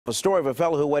A story of a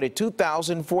fellow who waited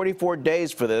 2,044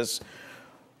 days for this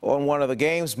on one of the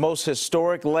game's most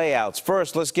historic layouts.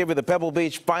 First, let's give you the Pebble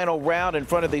Beach final round in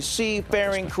front of the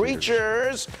seafaring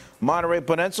creatures. Monterey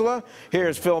Peninsula.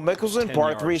 Here's Phil Mickelson,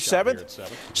 par 3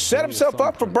 7th. Set himself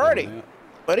up for birdie,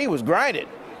 but he was grinded.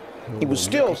 He was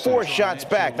still 4 shots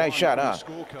back. Nice shot, huh?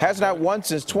 Has not won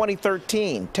since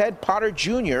 2013. Ted Potter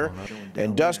Jr.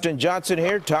 and Dustin Johnson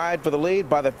here tied for the lead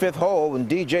by the 5th hole, and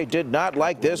DJ did not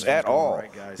like this at all.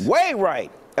 Way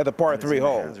right at the par 3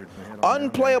 hole.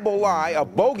 Unplayable lie, a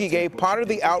bogey gave Potter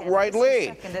the outright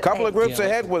lead. A couple of groups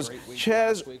ahead was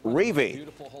Ches Reavie.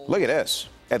 Look at this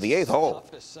at the 8th hole.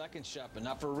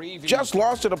 Just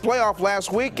lost in the playoff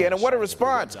last weekend, and what a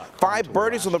response. 5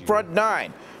 birdies on the front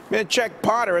 9. Then check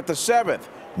Potter at the 7th.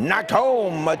 Knocked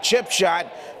home a chip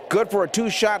shot. Good for a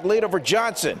 2-shot lead over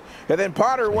Johnson. And then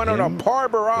Potter went on a par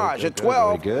barrage at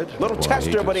 12. Little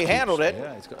tester, but he handled it.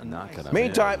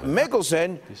 Meantime,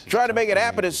 Mickelson tried to make it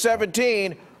happen at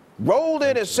 17. Rolled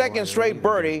in his 2nd straight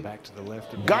birdie.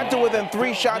 Got to within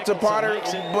 3 shots of Potter,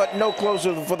 but no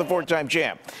closer for the 4-time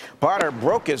champ. Potter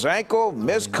broke his ankle,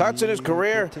 missed cuts in his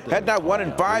career, had not won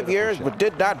in 5 years, but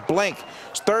did not blink.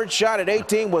 His 3rd shot at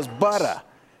 18 was butter.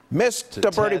 Missed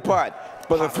the birdie putt,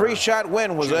 but the 3-shot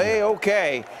win was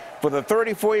A-OK for the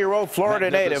 34-year-old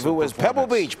Florida native who was Pebble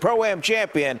Beach Pro-Am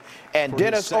champion, and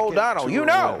Dennis O'Donnell, you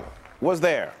know, was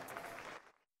there.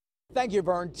 Thank you,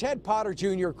 Vern. Ted Potter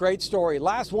Jr., great story.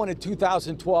 Last one in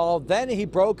 2012. Then he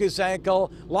broke his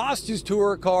ankle, lost his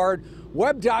tour card,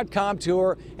 Web.com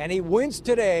tour, and he wins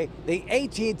today the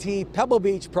AT&T Pebble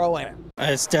Beach Pro-Am.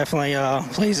 It's definitely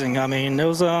pleasing. I mean, there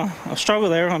was a struggle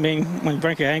there. I mean, when you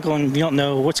break your ankle and you don't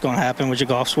know what's going to happen with your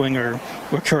golf swing or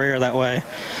career that way,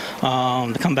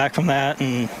 to come back from that,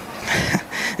 and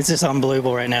it's just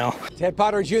unbelievable right now. Ted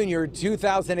Potter Jr.,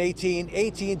 2018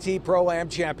 AT&T Pro-Am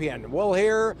champion. We'll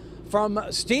hear from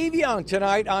Steve Young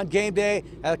tonight on game day.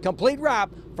 A complete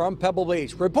wrap from Pebble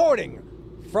Beach. Reporting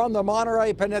from the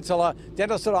Monterey Peninsula,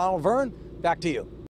 Dennis O'Donnell. Vern, back to you.